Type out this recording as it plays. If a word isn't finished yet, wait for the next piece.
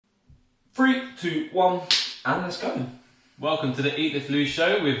3, 2, 1, and let's go. Welcome to the Eat Lift Lose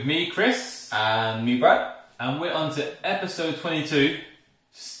show with me, Chris. And me, Brad. And we're on to episode 22,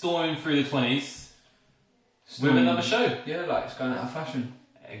 storming through the 20s, with another show. Yeah, like it's going out of fashion.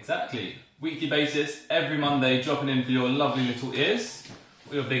 Exactly. Weekly basis, every Monday, dropping in for your lovely little ears,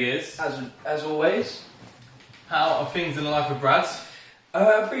 or your big ears. As always. How are things in the life of Brad?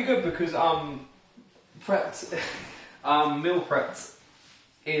 Pretty good because prepped, meal prepped.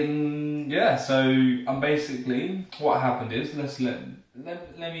 So I'm basically, what happened is,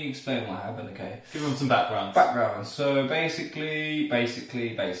 let me explain what happened, okay? Give them some background. So basically,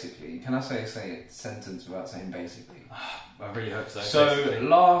 can I say a sentence without saying basically? I really hope so. So basically.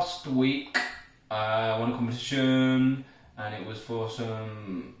 last week, I won a competition, and it was for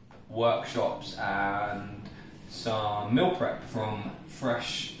some workshops and some meal prep from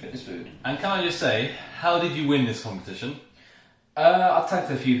Fresh Fitness Food. And can I just say, how did you win this competition? I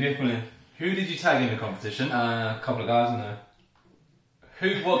tagged a few people in. Who did you tag in the competition? A couple of guys in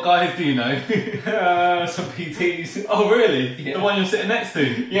there. What guys do you know? Some PTs. Oh really? Yeah. The one you're sitting next to?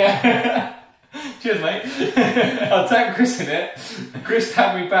 Yeah. Cheers, mate. I tagged Chris in it. Chris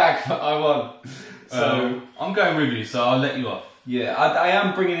tagged me back, but I won. So I'm going with you, so I'll let you off. yeah, I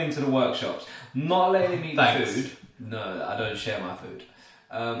am bringing him to the workshops. Not letting him eat the Thanks. food. No, I don't share my food.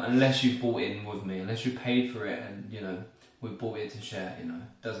 Unless you bought in with me, unless you paid for it, and we bought it to share.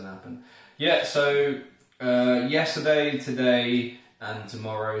 Doesn't happen. Yeah. So yesterday, today, and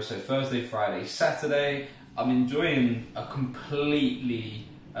tomorrow. So Thursday, Friday, Saturday. I'm enjoying a complete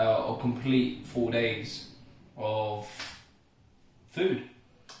 4 days of food.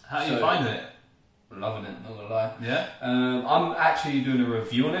 How are you finding it? Loving it, not gonna lie. Yeah? I'm actually doing a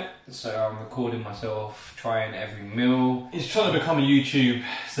review on it, so I'm recording myself trying every meal. It's trying to become a YouTube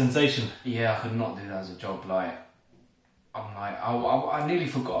sensation. Yeah, I could not do that as a job. I nearly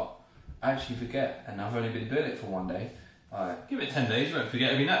forgot. I actually forget, and I've only been doing it for 1 day. Give it 10 days, you won't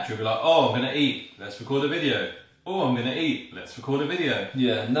forget, it'll be natural. Be like, oh, I'm going to eat, let's record a video. Oh, I'm going to eat, let's record a video.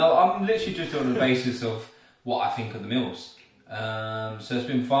 Yeah, no, I'm literally just on the basis of what I think of the meals. So it's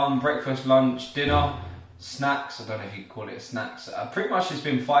been fun. Breakfast, lunch, dinner, snacks. I don't know if you call it snacks. Pretty much it's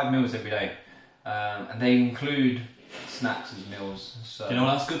been 5 meals every day. And they include snacks as meals. So, Do you know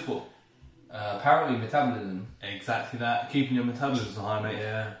what that's good for? apparently metabolism. Exactly that, keeping your metabolism high, mate.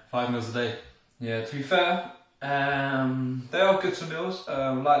 Yeah. 5 meals a day. Yeah, to be fair, they are good for meals.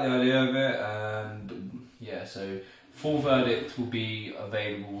 Like the idea of it. And yeah, so full verdict will be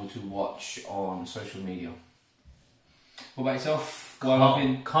available to watch on social media. What about yourself?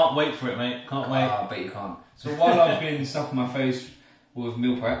 Can't wait for it, mate. Can't wait. I bet you can't. So while I've been stuffing my face with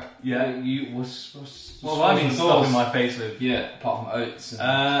meal prep, Yeah. What's What have I been stuffing my face with? Yeah, apart from oats.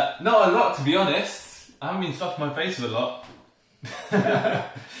 Not a lot, to be honest. I haven't been stuffing my face with a lot. It's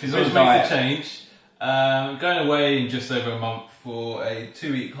Which all makes diet. a change. Going away in just over a month for a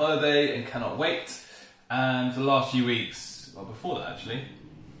 2-week holiday and cannot wait. And for the last few weeks, well before that actually,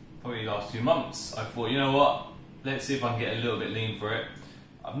 probably the last 2 months, I thought, you know what, let's see if I can get a little bit lean for it.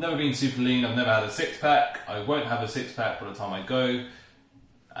 I've never been super lean, I've never had a 6-pack, I won't have a 6-pack by the time I go,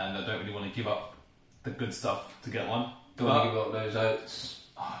 and I don't really want to give up the good stuff to get one. Don't want to give up those oats.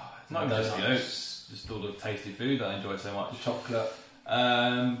 It's not even just the oats, just all the tasty food that I enjoy so much. Chocolate.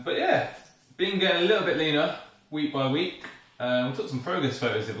 But yeah, been getting a little bit leaner week by week. We took some progress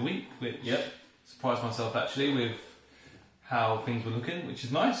photos the other week, which surprised myself actually with how things were looking, which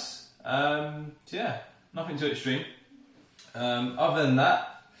is nice. So yeah, nothing too extreme. Other than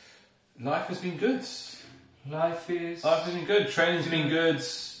that, life has been good. Life has been good. Training's been good.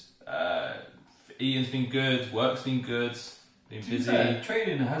 Eating's been good. Work's been good. Been busy.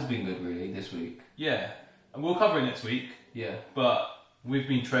 Training has been good really this week. Yeah, and we'll cover it next week. Yeah. But we've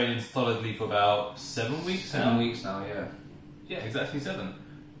been training solidly for about 7 weeks now. 7 weeks now, yeah. Yeah, exactly 7.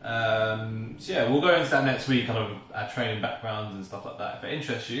 So yeah, we'll go into that next week, kind of our training backgrounds and stuff like that, if it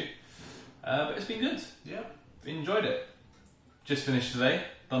interests you. But it's been good. Yeah, enjoyed it. Just finished today.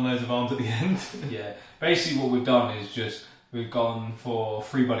 Done loads of arms at the end. Yeah. Basically, what we've done is just we've gone for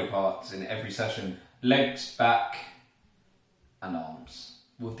 3 body parts in every session: legs, back, and arms,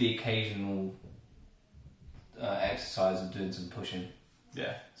 with the occasional exercise of doing some pushing.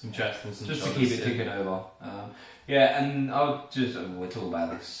 Yeah, some chest and some just shoulders, to keep it ticking over. And we'll talk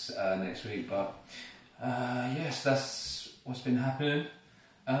about this next week. But yes, that's what's been happening.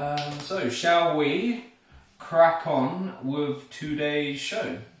 So shall we crack on with today's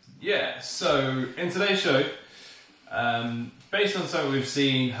show? Yeah. So in today's show, based on something we've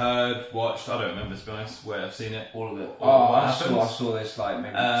seen, heard, watched, I don't remember to be honest where I've seen it. All of it. What I happened. saw this like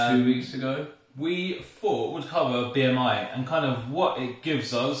maybe 2 weeks ago. We thought we'd cover BMI and kind of what it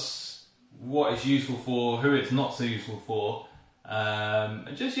gives us what it's useful for, who it's not so useful for,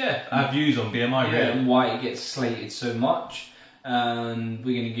 and just our views on BMI really. And why it gets slated so much. And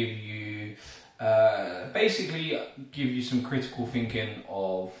we're going to give you, basically give you some critical thinking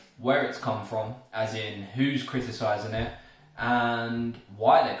of where it's come from, as in who's criticising it, and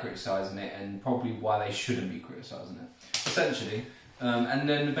why they're criticising it, and probably why they shouldn't be criticising it, essentially. And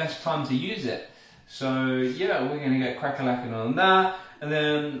then the best time to use it. So yeah, we're going to get crack-a-lacking on that. And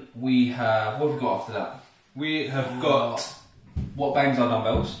then we have, what have we got after that? We have got... What bangs our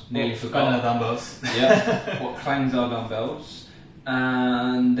dumbbells? Nearly forgot. Our dumbbells. Yeah. What clangs our dumbbells?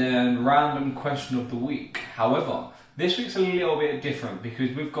 And then random question of the week. However, this week's a little bit different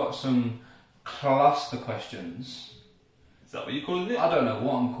because we've got some cluster questions. Is that what you're calling it? I don't know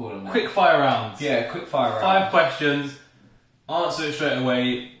what I'm calling it. Quick fire rounds. Yeah, quick fire rounds. 5 questions. Answer it straight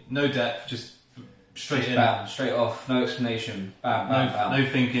away. No depth. Just straight in. Bam, straight off. No explanation. Bam, bam, bam. No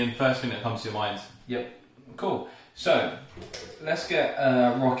thinking. First thing that comes to your mind. Yep. Cool. So, let's get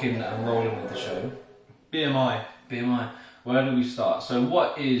rocking and rolling with the show. BMI. BMI. Where do we start? So,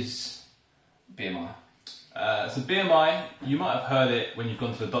 what is BMI? So BMI, you might have heard it when you've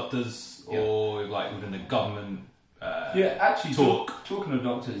gone to the doctors or like within the government. Actually, talking to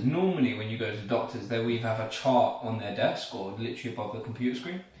doctors. Normally, when you go to the doctors, they will either have a chart on their desk or literally above the computer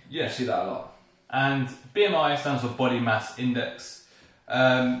screen. Yeah, you see that a lot. And BMI stands for Body Mass Index.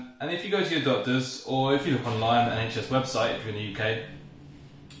 And if you go to your doctors, or if you look online on the NHS website, if you're in the UK,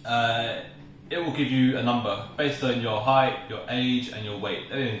 it will give you a number based on your height, your age, and your weight.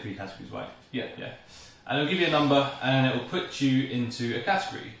 They're the only 3 categories, right? Yeah. And it'll give you a number, and it will put you into a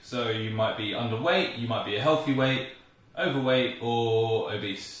category. So you might be underweight, you might be a healthy weight, overweight, or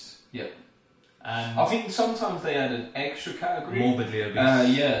obese. Yep. And I think sometimes they add an extra category. Morbidly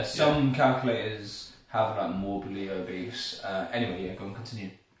obese. Some calculators have like morbidly obese. Anyway, go on,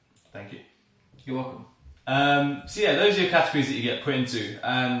 continue. Thank you. You're welcome. So those are your categories that you get put into,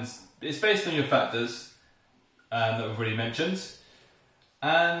 and it's based on your factors that we've already mentioned.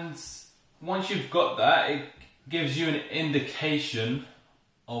 And once you've got that, it gives you an indication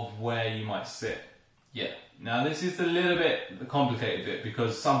of where you might sit. Yeah. Now this is a little bit the complicated bit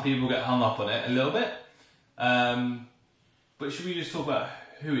because some people get hung up on it a little bit. But should we just talk about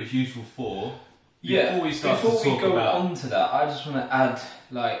who it's useful for? Before we go on to that, I just want to add,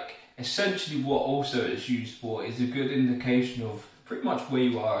 like, essentially what also it's used for is a good indication of pretty much where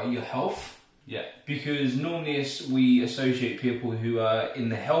you are, your health. Yeah. Because normally we associate people who are in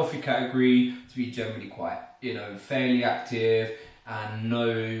the healthy category to be generally quite, fairly active and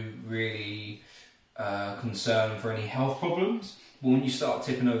no really concern for any health problems. But when you start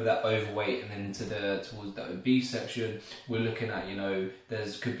tipping over that overweight and then towards the obese section, we're looking at,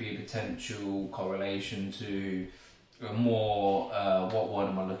 there's could be a potential correlation to a more, what word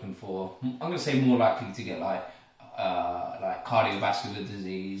am I looking for? I'm going to say more likely to get like cardiovascular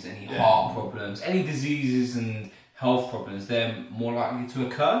disease, any heart problems, any diseases and health problems, they're more likely to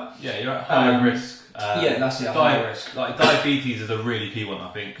occur. Yeah, you're at higher risk. That's it, higher risk. Like diabetes is a really key one, I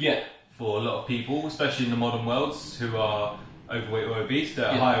think. Yeah. For a lot of people, especially in the modern worlds, who are overweight or obese, they're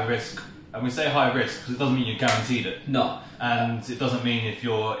at higher risk. And we say high risk because it doesn't mean you're guaranteed it. No. And it doesn't mean if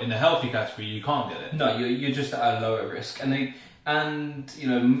you're in the healthy category you can't get it. No, you're just at a lower risk. And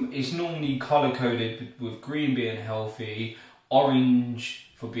it's normally colour coded with green being healthy,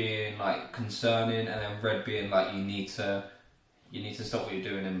 orange for being like concerning, and then red being like you need to stop what you're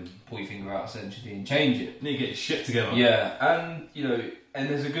doing and pull your finger out essentially and change it. You need to get your shit together. Yeah, and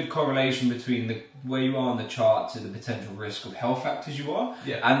there's a good correlation between where you are on the chart to the potential risk of health factors you are.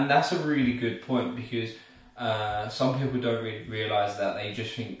 Yeah. And that's a really good point because some people don't really realise that. They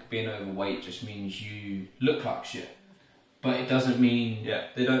just think being overweight just means you look like shit. But it doesn't mean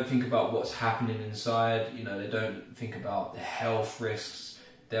they don't think about what's happening inside. They don't think about the health risks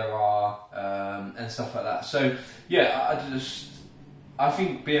there are and stuff like that. So I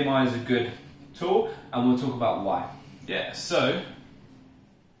think BMI is a good tool, and we'll talk about why. Yeah. So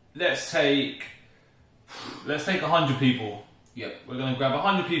let's take 100 people. Yep. We're going to grab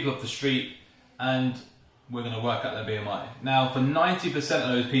 100 people off the street, and we're going to work out their BMI. Now, for 90% of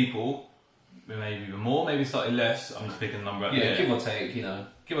those people, maybe even more, maybe slightly less. I'm just picking a number out there. Yeah, give or take,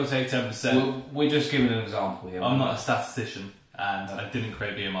 Give or take 10%. We're just giving an example here. I'm not a statistician, and I didn't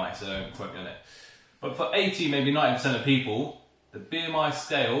create BMI, so don't quote me on it. But for 80, maybe 90% of people, the BMI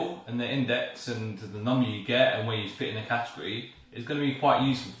scale and the index and the number you get and where you fit in a category is going to be quite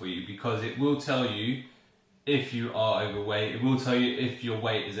useful for you because it will tell you if you are overweight. It will tell you if your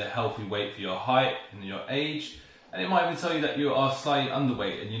weight is a healthy weight for your height and your age. And it might even tell you that you are slightly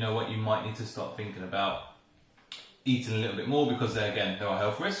underweight and you know what, you might need to start thinking about eating a little bit more because there are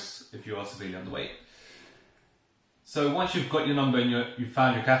health risks if you are severely underweight. So once you've got your number and you've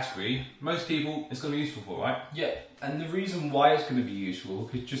found your category, most people it's going to be useful for, right? Yeah, and the reason why it's going to be useful,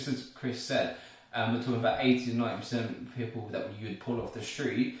 because just as Chris said, we're talking about 80 to 90% of people that you would pull off the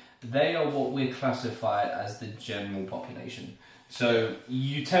street, they are what we're classified as the general population. So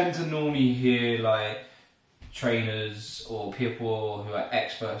you tend to normally hear like trainers or people who are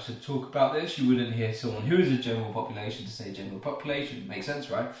experts to talk about this. You wouldn't hear someone who is a general population to say general population. Makes sense,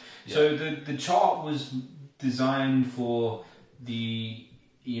 right? Yeah. So the chart was designed for the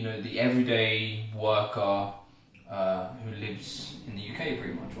everyday worker who lives in the UK,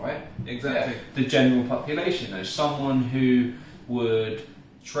 pretty much, right? Exactly. Yeah. The general population, someone who would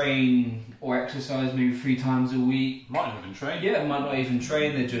train or exercise maybe 3 times a week. Might not even train. Yeah, might not even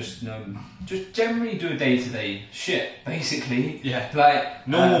train. They just just generally do a day-to-day shit, basically. Yeah, like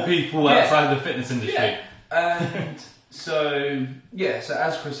normal people outside of the fitness industry. Yeah. And so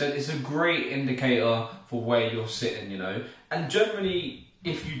as Chris said, it's a great indicator for where you're sitting, And generally,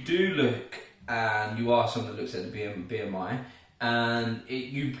 if you do look and you are someone that looks at the BMI and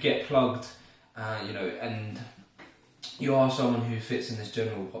you get plugged, and you are someone who fits in this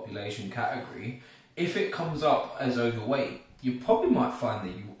general population category, if it comes up as overweight, you probably might find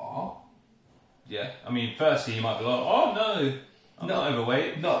that you are. Yeah, I mean, firstly, you might be like, oh no, I'm not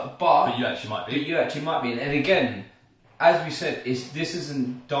overweight. No, but you actually might be. And again, as we said, this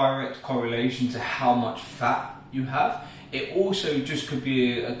isn't direct correlation to how much fat you have. It also just could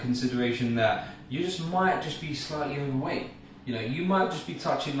be a consideration that you might just be slightly overweight. You might just be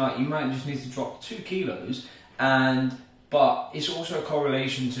touching, you might just need to drop 2 kilos. But it's also a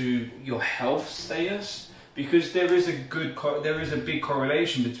correlation to your health status, because there is a big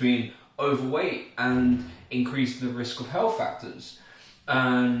correlation between overweight and increasing the risk of health factors.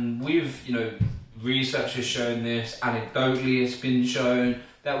 And research has shown this, anecdotally it's been shown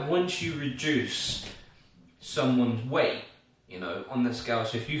that once you reduce someone's weight, on the scale,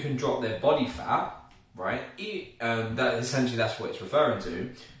 so if you can drop their body fat, right, that's what it's referring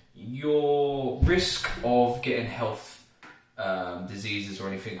to, your risk of getting health diseases or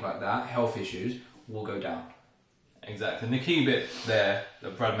anything like that, health issues, will go down. Exactly. And the key bit there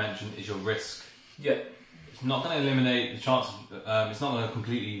that Brad mentioned is your risk. Yeah. It's not going to eliminate the chance. It's not going to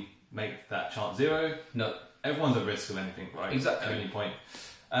completely make that chance zero. No. Everyone's at risk of anything, right? Exactly. At any point.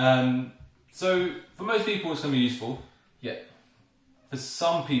 So for most people, it's going to be useful. Yeah. For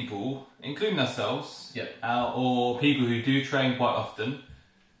some people, including ourselves, yeah, or people who do train quite often,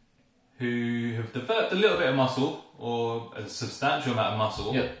 who have developed a little bit of muscle or a substantial amount of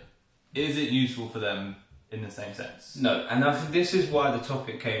muscle, yeah, is it useful for them in the same sense? No, and I think this is why the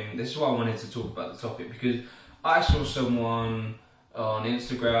topic came. This is why I wanted to talk about the topic, because I saw someone on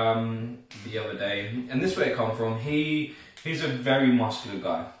Instagram the other day, and this is where it come from. He's a very muscular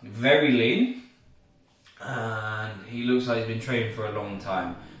guy, very lean, and he looks like he's been training for a long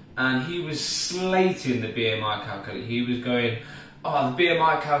time. And he was slating the BMI calculator. He was going, "Oh, the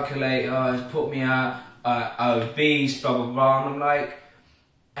BMI calculator has put me out obese, blah blah blah." And I'm like,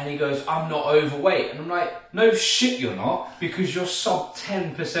 and he goes, "I'm not overweight." And I'm like, "No shit, you're not, because you're sub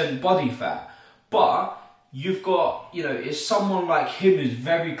 10% body fat." But you've got, it's someone like him who's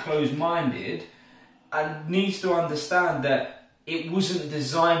very close-minded and needs to understand that it wasn't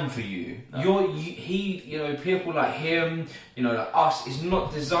designed for you. No. People like him, like us, is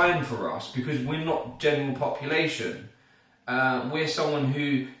not designed for us, because we're not general population. We're someone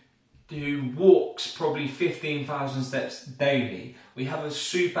who walks probably 15,000 steps daily. We have a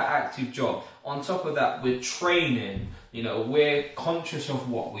super active job. On top of that, we're training. We're conscious of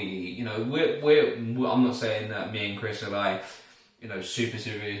what we eat. I'm not saying that me and Chris are like, super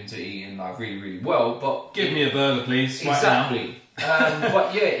into eating like really, really well, but give me a burger, please. Exactly.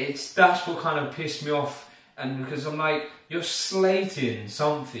 But yeah, that's what kind of pissed me off, and because I'm like, you're slating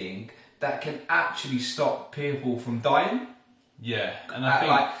something that can actually stop people from dying. Yeah, and I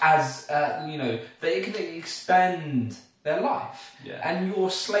think they can extend their life. Yeah. And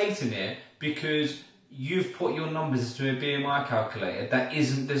you're slating it because you've put your numbers to a BMI calculator that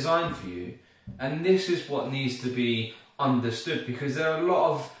isn't designed for you. And this is what needs to be understood, because there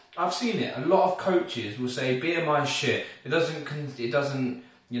are I've seen it, a lot of coaches will say BMI shit, it doesn't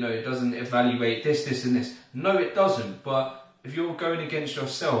evaluate this and this. No, it doesn't, but if you're going against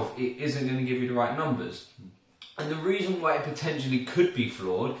yourself, it isn't going to give you the right numbers. And the reason why it potentially could be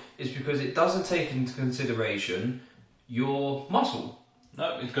flawed is because it doesn't take into consideration your muscle.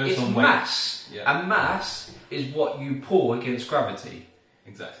 No, it goes on weight. Mass. Yeah. And mass is what you pull against gravity.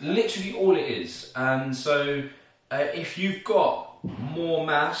 Exactly. Literally all it is. And so if you've got more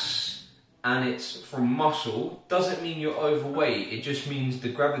mass and it's from muscle, doesn't mean you're overweight. It just means the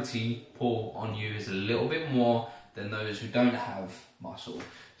gravity pull on you is a little bit more than those who don't have muscle.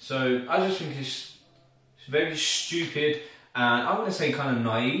 So I just think it's very stupid, and I'm going to say kind of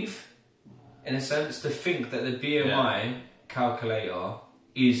naive, in a sense, to think that the BMI calculator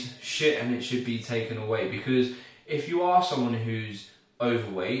is shit and it should be taken away. Because if you are someone who's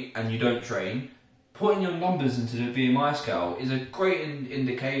overweight and you don't train, putting your numbers into the BMI scale is a great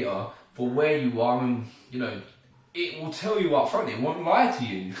indicator for where you are, and you know, it will tell you up front. It won't lie to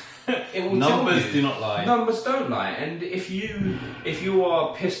you. It will Numbers tell you. do not lie. Numbers don't lie. And if you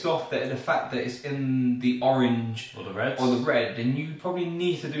are pissed off that the fact that it's in the orange Or the red. then you probably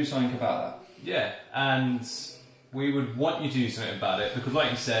need to do something about that. Yeah, and we would want you to do something about it because,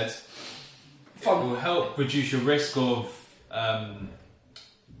 like you said, it will help reduce your risk of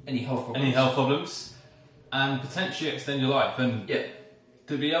Any health problems and potentially extend your life. And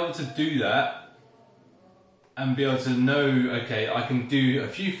to be able to do that and be able to know, okay, I can do a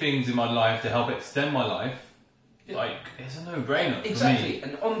few things in my life to help extend my life, like, it's a no-brainer. Exactly. For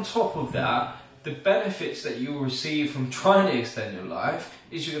me. And on top of that, the benefits that you'll receive from trying to extend your life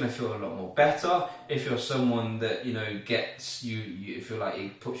is you're going to feel a lot more better. If you're someone that, you know, gets you feel like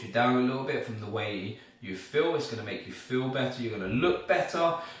it puts you down a little bit from the way you feel, it's going to make you feel better, you're going to look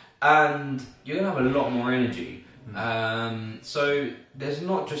better, and you're going to have a lot more energy. So there's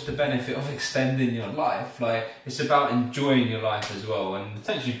not just the benefit of extending your life, like it's about enjoying your life as well, and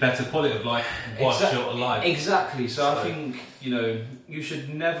potentially better quality of life whilst you're alive. Exactly. So I think, you know, we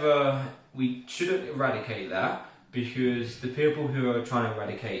shouldn't eradicate that, because the people who are trying to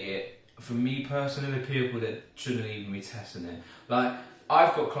eradicate it, for me personally, the people that shouldn't even be testing it. Like,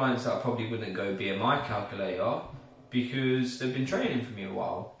 I've got clients that probably wouldn't go BMI calculator because they've been training for me a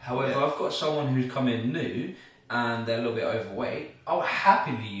while. However, I've got someone who's come in new and they're a little bit overweight. I'll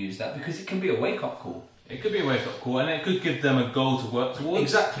happily use that because it can be a wake-up call. It could be a wake-up call, and it could give them a goal to work towards.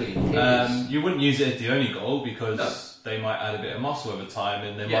 Exactly. You wouldn't use it as the only goal because they might add a bit of muscle over time,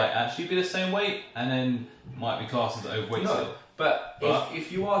 and they might actually be the same weight, and then might be classed as overweight still. But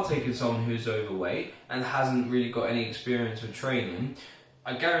if you are taking someone who's overweight and hasn't really got any experience with training,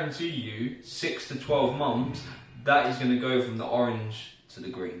 I guarantee you 6 to 12 months, that is going to go from the orange to the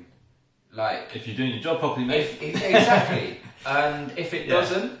green. Like, if you're doing your job properly, mate. Exactly. And if it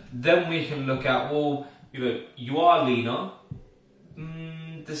doesn't, then we can look at, well, you know, you are leaner,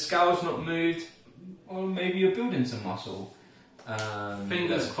 the scale's not moved, or maybe you're building some muscle.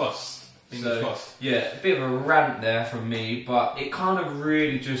 Fingers crossed. Fingers crossed. Yeah, a bit of a rant there from me, but it kind of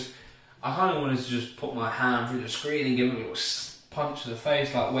really just, I kind of wanted to just put my hand through the screen and give it a little punch to the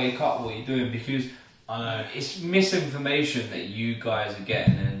face, like, wake up, what are you doing? Because I know it's misinformation that you guys are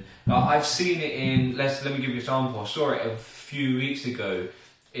getting, and I've seen it in. Let me give you an example. I saw it a few weeks ago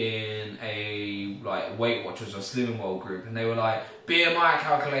in a Weight Watchers or Slimming World group, and they were like, BMI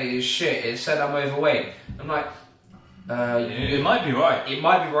calculator is shit. It said I'm overweight. I'm like, it might be right. It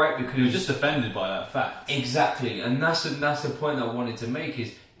might be right because you're just offended by that fact. Exactly, and that's the point I wanted to make.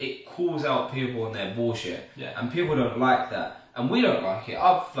 Is it calls out people on their bullshit, and people don't like that. And we don't like it.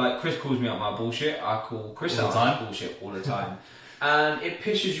 Chris calls me out my bullshit. I call Chris out my bullshit all the time. And it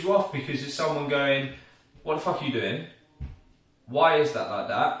pisses you off because it's someone going, what the fuck are you doing? Why is that like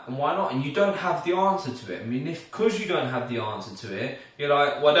that? And why not? And you don't have the answer to it. I mean, because you don't have the answer to it, you're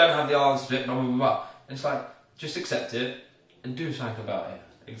like, well, I don't have the answer to it, blah, blah, blah, blah. And it's like, just accept it and do something about it.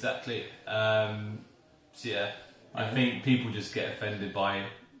 Exactly. I think people just get offended by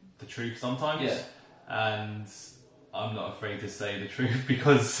the truth sometimes. Yeah. And I'm not afraid to say the truth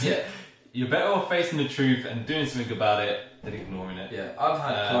because you're better off facing the truth and doing something about it than ignoring it. Yeah, I've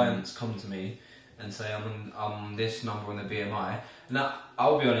had clients come to me and say I'm this number on the BMI. Now,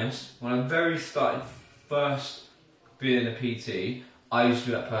 I'll be honest, when I first being a PT, I used to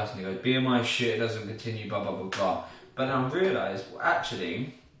be that person who goes, BMI shit, it doesn't continue, blah, blah, blah, blah. But then I realised, well,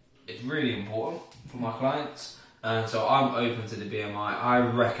 actually, it's really important for my clients. And so I'm open to the BMI. I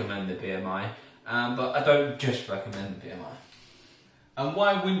recommend the BMI. But I don't just recommend the BMI. And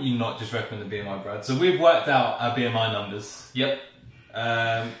why wouldn't you not just recommend the BMI, Brad? So we've worked out our BMI numbers. Yep.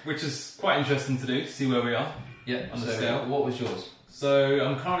 Which is quite interesting to do, to see where we are. Yep. On the scale. What was yours? So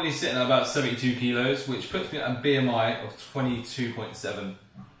I'm currently sitting at about 72 kilos, which puts me at a BMI of 22.7.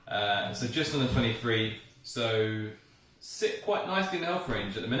 So just under 23. So sit quite nicely in the health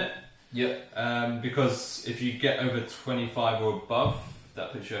range at the minute. Yep. Because if you get over 25 or above,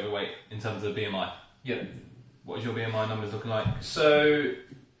 that puts you overweight in terms of the BMI. Yep. What is your BMI numbers looking like? So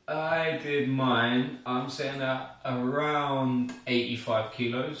I did mine. I'm sitting at around 85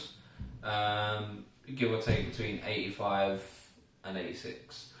 kilos, give or take between 85 and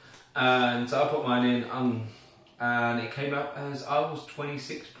 86. And so I put mine in, and it came up as I was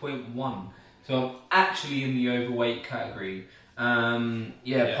 26.1. So I'm actually in the overweight category. Part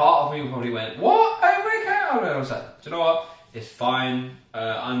of me probably went, what? Overweight category? And I was like, do you know what? It's fine.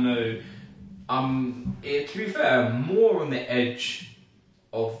 I know to be fair, I'm more on the edge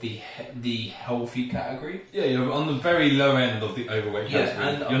of the healthy category. Yeah, you're on the very low end of the overweight category.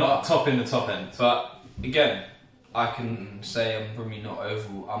 And you're not top in the top end. But again, I can say I'm probably not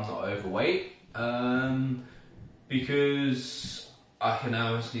overweight, because I can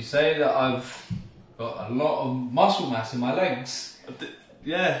honestly say that I've got a lot of muscle mass in my legs.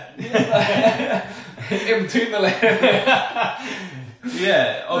 Yeah. In between the legs.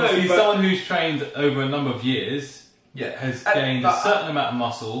 Yeah, obviously someone who's trained over a number of years has gained a certain amount of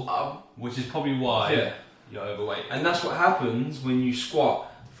muscle, which is probably why you're overweight. And that's what happens when you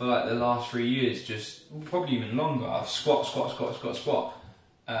squat for like the last 3 years, just probably even longer. I've squat.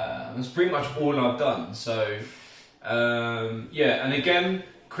 That's pretty much all I've done. So, and again,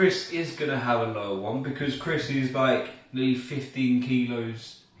 Chris is going to have a lower one because Chris is like nearly 15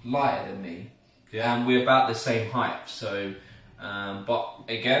 kilos lighter than me. Yeah. And we're about the same height. So, but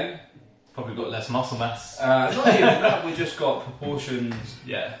again, probably got less muscle mass. Not even that, we just got proportions.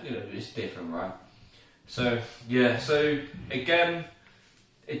 Yeah. It's different, right? So, so again,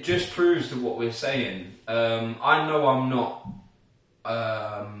 it just proves to what we're saying. I know I'm not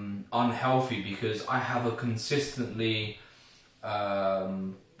unhealthy because I have a consistently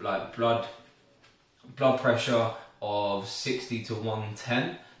blood pressure of 60 to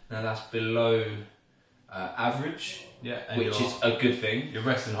 110. Now that's below average, which is a good thing. Your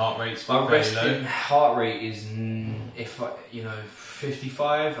resting heart rate's my very resting low. heart rate is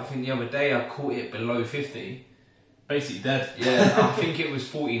 55. I think the other day I caught it below 50. Basically dead. Yeah, I think it was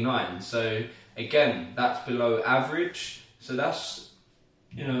 49. So again, that's below average. So that's,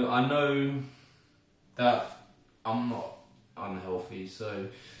 I know that I'm not unhealthy. So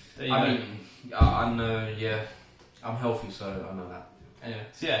I know, I'm healthy. So I know that. Anyway,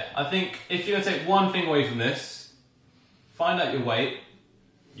 so I think if you're going to take one thing away from this, find out your weight.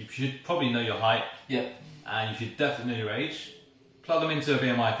 You should probably know your height. Yeah. And you should definitely know your age. Plug them into a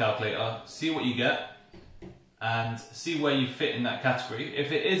BMI calculator, see what you get, and see where you fit in that category.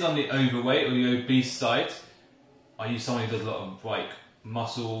 If it is on the overweight or the obese side, are you someone who does a lot of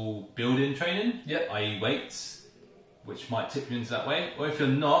muscle building training, i.e. weights, which might tip you into that way? Or if you're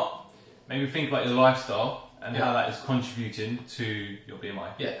not, maybe think about your lifestyle and how that is contributing to your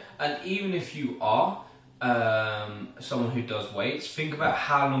BMI. Yeah, and even if you are someone who does weights, think about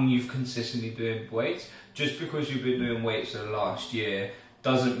how long you've consistently doing weights. Just because you've been doing weights for the last year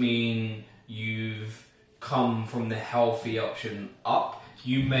doesn't mean you've come from the healthy option up.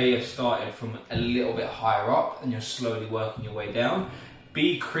 You may have started from a little bit higher up and you're slowly working your way down.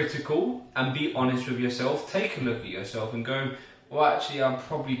 Be critical and be honest with yourself. Take a look at yourself and go, well, actually, I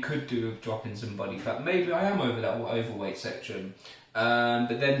probably could do with dropping some body fat. Maybe I am over that overweight section.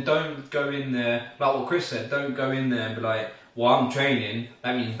 But then don't go in there, like what Chris said, don't go in there and be like, well, I'm training,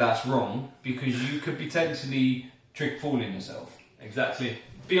 that means that's wrong, because you could potentially fooling yourself. Exactly.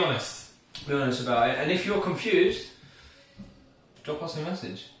 Be honest. Be honest about it. And if you're confused, drop us a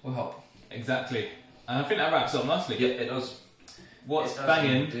message. We'll help. Exactly. And I think that wraps up nicely. Yeah, it does. What's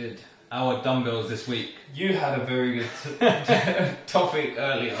banging our dumbbells this week? You had a very good topic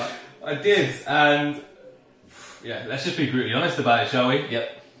earlier. I did, and let's just be brutally honest about it, shall we?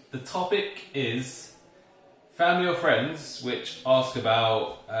 Yep. The topic is family or friends which ask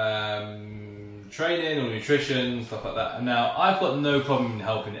about training or nutrition, stuff like that. And now, I've got no problem in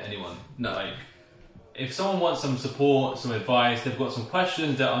helping anyone. No. If someone wants some support, some advice, they've got some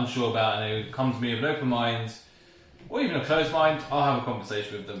questions they're unsure about, and they come to me with an open mind, or even a closed mind, I'll have a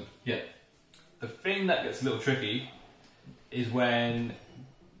conversation with them. Yeah. The thing that gets a little tricky is when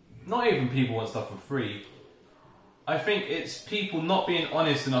not even people want stuff for free. I think it's people not being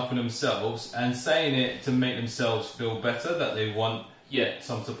honest enough with themselves and saying it to make themselves feel better, that they want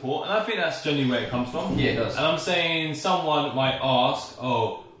some support. And I think that's generally where it comes from. Yeah, it does. And I'm saying someone might ask,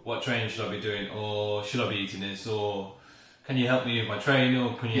 what training should I be doing? Or should I be eating this? Or can you help me with my training?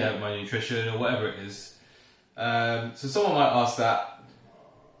 Or can you help my nutrition? Or whatever it is. So someone might ask that,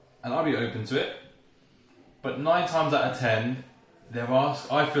 and I'll be open to it. But 9 times out of 10,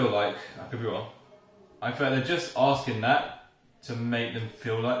 I feel like, I could be wrong, I feel like they're just asking that to make them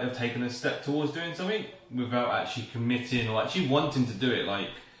feel like they've taken a step towards doing something without actually committing or actually wanting to do it.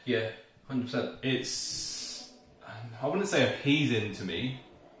 100%. It's, I wouldn't say appeasing to me,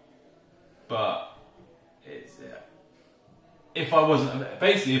 but it's, if I wasn't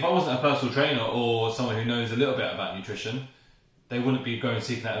a personal trainer or someone who knows a little bit about nutrition, they wouldn't be going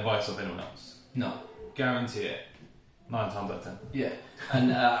seeking that advice of anyone else. No. Guarantee it. 9 times out of 10. Yeah,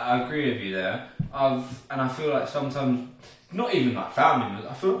 and I agree with you there. And I feel like sometimes, not even like family members,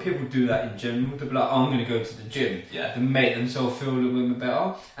 I feel like people do that in general. They'll be like, oh, I'm going to go to the gym Yeah. to make themselves feel a little bit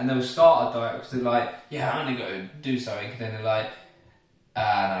better. And they'll start a diet because they're like, yeah, I'm going to go do something. And then they're like, no,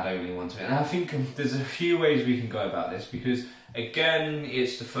 I don't really want to. And I think there's a few ways we can go about this because, again,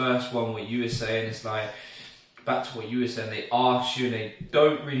 it's the first one what you were saying. It's like, back to what you were saying, they ask you and they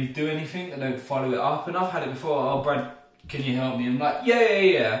don't really do anything. They don't follow it up. And I've had it before. Oh, Brad, can you help me? I'm like,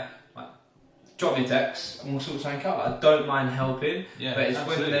 yeah. Like, drop me a text and we'll sort something out. I don't mind helping, Yeah, but it's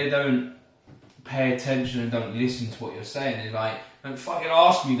absolutely. when they don't pay attention and don't listen to what you're saying. They're like, don't fucking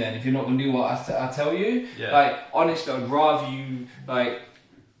ask me then if you're not going to do what I tell you. Yeah. Like, honestly, I'd rather you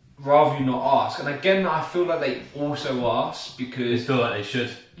not ask. And again, I feel like they also ask They because feel like they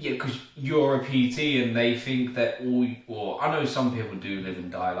should. yeah, because you're a PT and they think that I know some people do live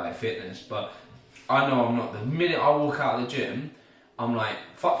and die like fitness, but I know I'm not. The minute I walk out of the gym, I'm like,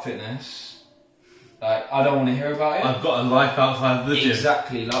 fuck fitness. Like, I don't want to hear about it. I've got a life outside of the gym.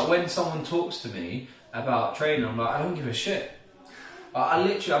 Exactly. Like, when someone talks to me about training, I'm like, I don't give a shit. Like,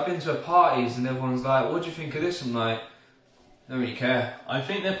 I've been to parties and everyone's like, what do you think of this? I'm like, I don't really care. I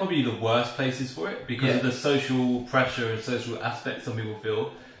think they're probably the worst places for it because of the social pressure and social aspect some people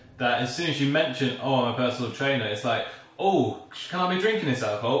feel. That as soon as you mention, oh, I'm a personal trainer, it's like, oh, can I be drinking this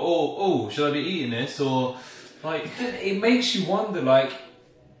alcohol? Oh, should I be eating this? Or like, It makes you wonder, like,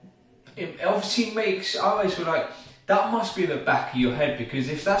 it obviously makes, I always feel like, that must be in the back of your head because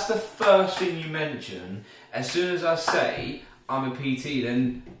if that's the first thing you mention, as soon as I say, I'm a PT,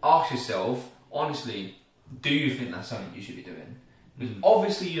 then ask yourself, honestly, do you think that's something you should be doing? Because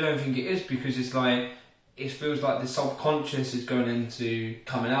obviously you don't think it is because it's like, it feels like the subconscious is going into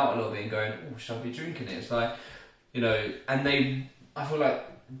coming out a little bit and going, oh, should I be drinking it? It's like, you know, and I feel like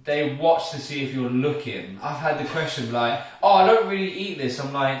they watch to see if you're looking. I've had the question like, oh, I don't really eat this.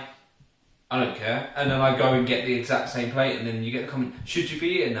 I'm like, I don't care. And then I go and get the exact same plate and then you get the comment, should you be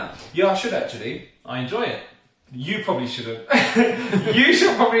eating that? Yeah, I should actually. I enjoy it. You probably shouldn't. You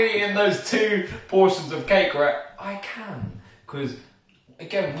should probably be eating those 2 portions of cake, right? I can. Because,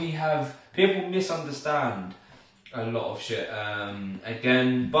 again, people misunderstand a lot of shit.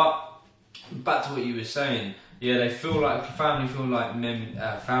 Again, but back to what you were saying. Yeah, they feel like, family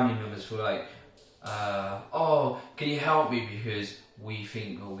members feel like, oh, can you help me because we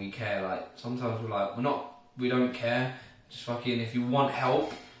think or we care. Like, sometimes we're like, we don't care. Just fucking, if you want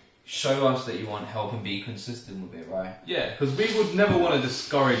help, show us that you want help and be consistent with it, right? Yeah, because we would never want to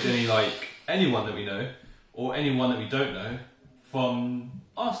discourage anyone that we know or anyone that we don't know from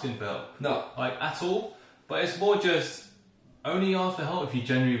asking for help. No. Like, at all. But it's more just only ask for help if you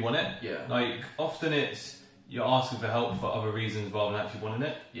genuinely want it. Yeah. Like, often it's you're asking for help for other reasons rather than actually wanting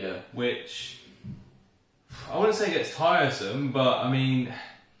it. Yeah. Which, I wouldn't say gets tiresome, but I mean...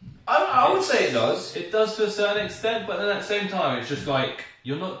 I would say it does. It does to a certain extent, but then at the same time, it's just like,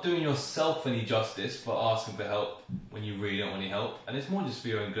 you're not doing yourself any justice for asking for help when you really don't want any help. And it's more just for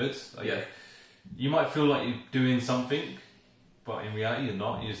your own good. Like, Yeah. You might feel like you're doing something, but in reality you're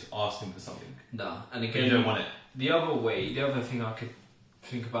not. You're just asking for something. No. And But again, you don't want it. the other thing I could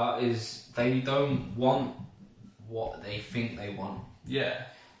think about is they don't want what they think they want. Yeah.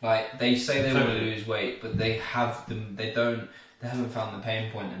 Like, they say they want to Totally. lose weight, but they haven't found the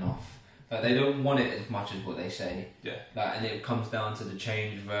pain point enough. Like, they don't want it as much as what they say. Yeah. Like, and it comes down to the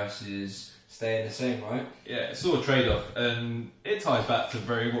change versus staying the same, right? Yeah, it's sort of trade-off, and it ties back to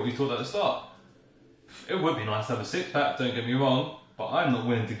what we talked at the start. It would be nice to have a six-pack, don't get me wrong, but I'm not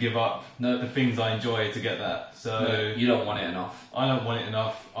willing to give up the things I enjoy to get that. So No, you don't want it enough. I don't want it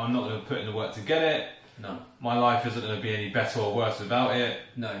enough. I'm not going to put in the work to get it. No. My life isn't going to be any better or worse without it.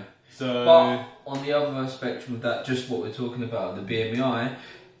 No. So, But on the other spectrum of that, just what we're talking about, the BMI,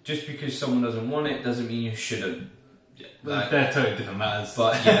 just because someone doesn't want it doesn't mean you shouldn't. yeah, like- they're totally different matters.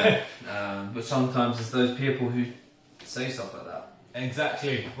 But yeah, but sometimes it's those people who say stuff like that.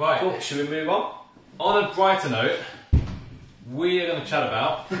 Exactly. Right. Cool. Should we move on? On a brighter note, we are going to chat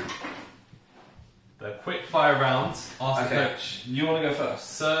about the quick fire rounds. Ask the coach. You want to go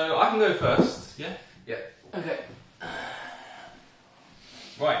first? So I can go first. Yeah. Yeah. Okay.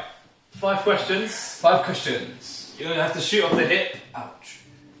 Right. 5 questions. 5 questions. You're going to have to shoot off the hip Ouch.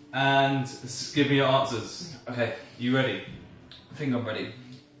 and give me your answers. Okay. You ready? I think I'm ready.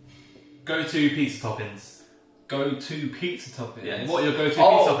 Go-to pizza toppings. Go-to pizza toppings. Yeah. What are your go-to pizza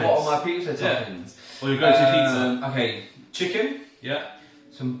Oh, toppings? what are my pizza Yeah. toppings? Or your go-to pizza? Okay. Chicken, Yeah.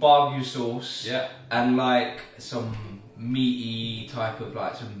 some barbecue sauce, Yeah. and like some meaty type of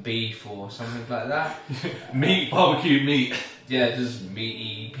like some beef or something like that. Meat, barbecue meat. Yeah, just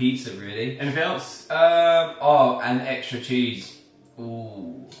meaty pizza, really. Anything else? And extra cheese.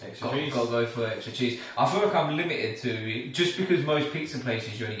 Ooh, Cheese. Gotta go for extra cheese. I feel like I'm limited to just because most pizza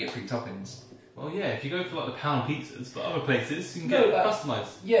places you only get 3 toppings. Well, yeah, if you go for like the pound pizzas, but other places you can No, get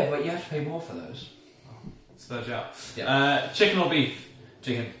customised. Yeah, but you have to pay more for those. Splurge out. Yeah. Chicken or beef?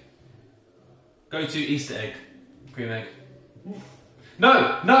 Chicken. Go to Easter egg. Cream egg.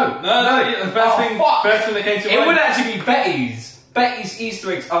 No. The first thing that came to It mind. would actually be Betty's. Betty's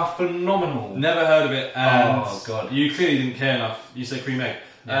Easter eggs are phenomenal. Never heard of it. And Oh, God. You clearly didn't care enough. You said cream egg.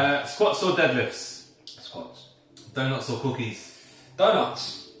 Yeah. Squats or deadlifts? Squats. Donuts or cookies?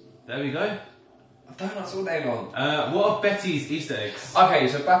 Donuts. There we go. Donuts all day long. What are Betty's Easter eggs? Okay,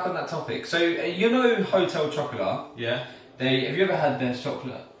 so back on that topic. So you know Hotel Chocolat? Yeah. Have you ever had their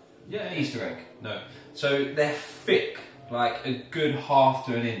chocolate Yeah. Easter egg? No. So they're thick, like a good half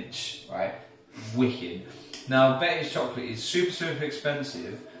to an inch, right? Wicked. Now Betty's chocolate is super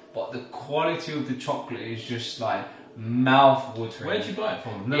expensive, but the quality of the chocolate is just like mouth-watering. Where did you buy it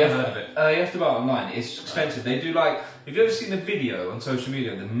from? You Never have- heard of it. You have to buy it online. It's expensive. They do like. Have you ever seen the video on social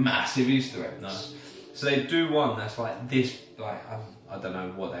media of the massive Easter eggs? No. So they do one that's like this, like I don't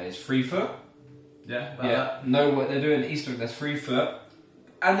know what that is, 3 foot. Yeah. No, what they're doing Easter egg that's 3 foot,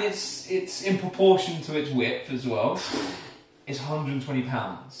 and it's in proportion to its width as well. It's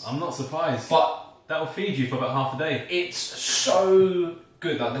 £120, I'm not surprised. but that will feed you for about half a day. it's so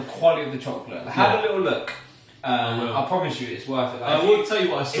good. Like the quality of the chocolate. Like, have a little look. I will. I promise you, it's worth it. Like, I if will you- tell you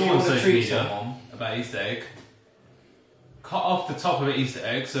what I if saw you on want to social treat media someone, about Easter egg. Cut off the top of an Easter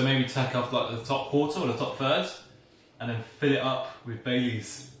egg, so maybe take off like the top quarter or the top third, and then fill it up with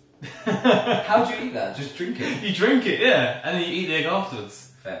Baileys. how do you eat that? Just drink it. You drink it, yeah, and then you eat the egg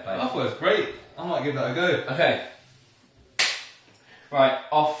afterwards. Fair play. I thought it was great. I might give that a go. Okay. Right,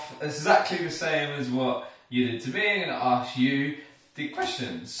 off exactly the same as what you did to me. I'm going to ask you the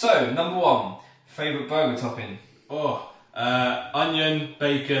questions. So, number 1, favourite burger topping? Onion,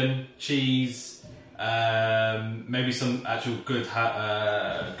 bacon, cheese, maybe some actual good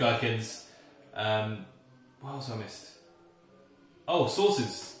gherkins. What else have I missed? Oh,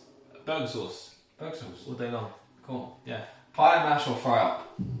 sauces. Burger sauce. Burger sauce. All day long. Cool. Yeah. Pie, mash or fry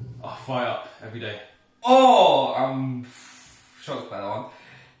up? Oh, fry up every day. Oh, I'm shocked by that one.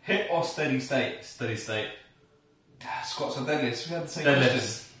 Hip or steady state? Steady state. Squats or deadlifts? We had the same question.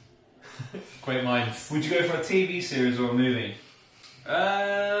 Deadlifts. Great minds. Would you go for a TV series or a movie?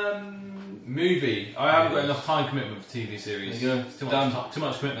 Movie. I haven't got enough time commitment for TV series. There you go. It's too Done.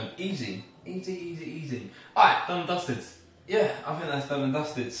 much commitment. Easy. Easy. Alright. Done and dusted. Yeah, I think that's done and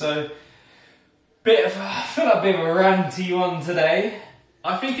dusted. So, I feel like a bit of a ranty one today.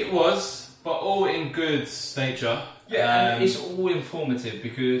 I think it was, but all in good nature. Yeah, and it's all informative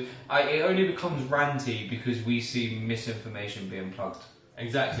because it only becomes ranty because we see misinformation being plugged.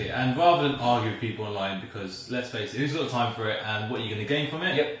 Exactly, and rather than argue with people online, because let's face it, who's got time for it and what are you going to gain from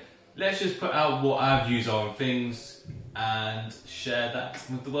it? Yep. Let's just put out what our views are on things and share that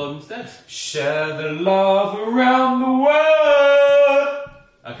with the world instead. Share the love around the world.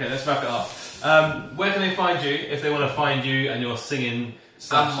 Okay, let's wrap it up. Where can they find you if they want to find you and you're singing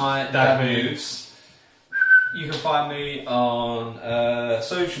And my dad moves? You can find me on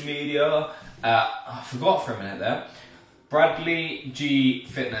social media. I forgot for a minute there. Bradley G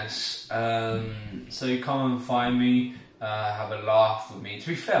Fitness. So you come and find me, have a laugh with me. To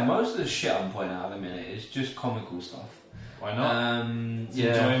be fair, most of the shit I'm pointing out at the minute is just comical stuff. Why not?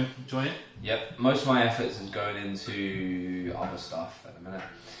 Yeah. Enjoy it. Yep. Most of my efforts is going into other stuff at the minute.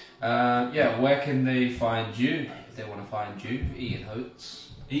 Yeah. Where can they find you if they want to find you? Eating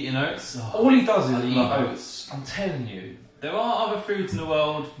oats. Eating oats. Oh, All he does I is eat love oats. I'm telling you. there are other foods in the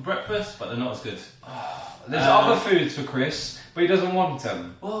world for breakfast, but they're not as good. There's other foods for Chris, but he doesn't want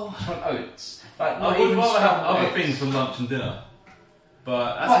them. Well, He wants oats. Like, I not would even rather have scrambled other eggs. things for lunch and dinner. But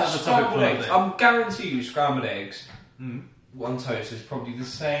Like that's another topic for scrambled another eggs. day. I'm guarantee you, scrambled eggs, Mm. one toast is probably the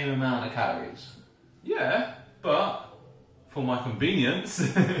same amount of calories. Yeah, but for my convenience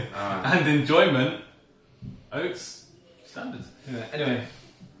Alright. and enjoyment, oats standard. Anyway,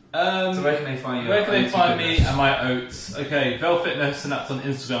 so where can they find you? Where can they Oatsy find me goodness? and my oats? Okay, Vel Fitness, and that's on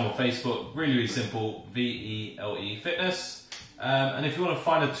Instagram or Facebook. Really, really simple. VELE Fitness. And if you want to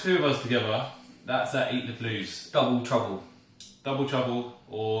find the two of us together, that's at Eat the Blues. Double trouble. Double trouble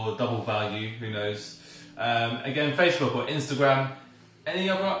or double value, who knows. Again, Facebook or Instagram. Any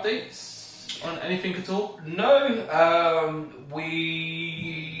other updates on anything at all? No,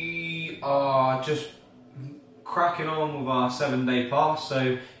 we are just cracking on with our 7-day pass.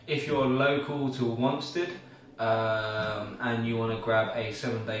 So if you're local to Wanstead, and you want to grab a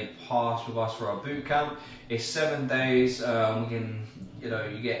 7-day pass with us for our boot camp, it's 7 days.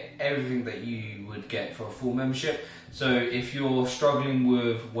 You get everything that you would get for a full membership. So if you're struggling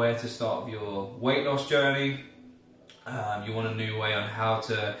with where to start your weight loss journey, you want a new way on how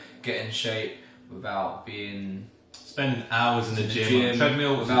to get in shape without spending hours in the gym on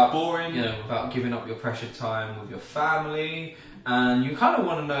treadmill, without boring, without giving up your precious time with your family, and you kind of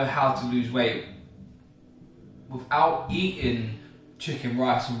want to know how to lose weight without eating chicken,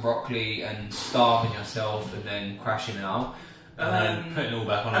 rice and broccoli and starving yourself and then crashing out. And then putting it all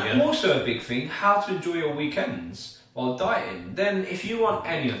back on again. And also a big thing, how to enjoy your weekends while dieting. Then if you want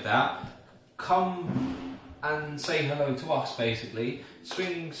any of that, come and say hello to us basically.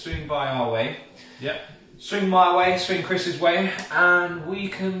 Swing by our way. Yep. Swing my way, swing Chris's way, and we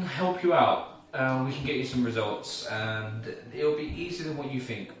can help you out. We can get you some results, and it'll be easier than what you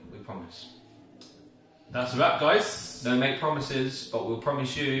think, we promise. That's a wrap, guys. Don't make promises, but we'll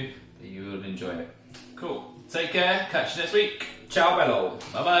promise you that you will enjoy it. Cool. Take care. Catch you next week. Ciao bello.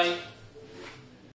 Bye bye.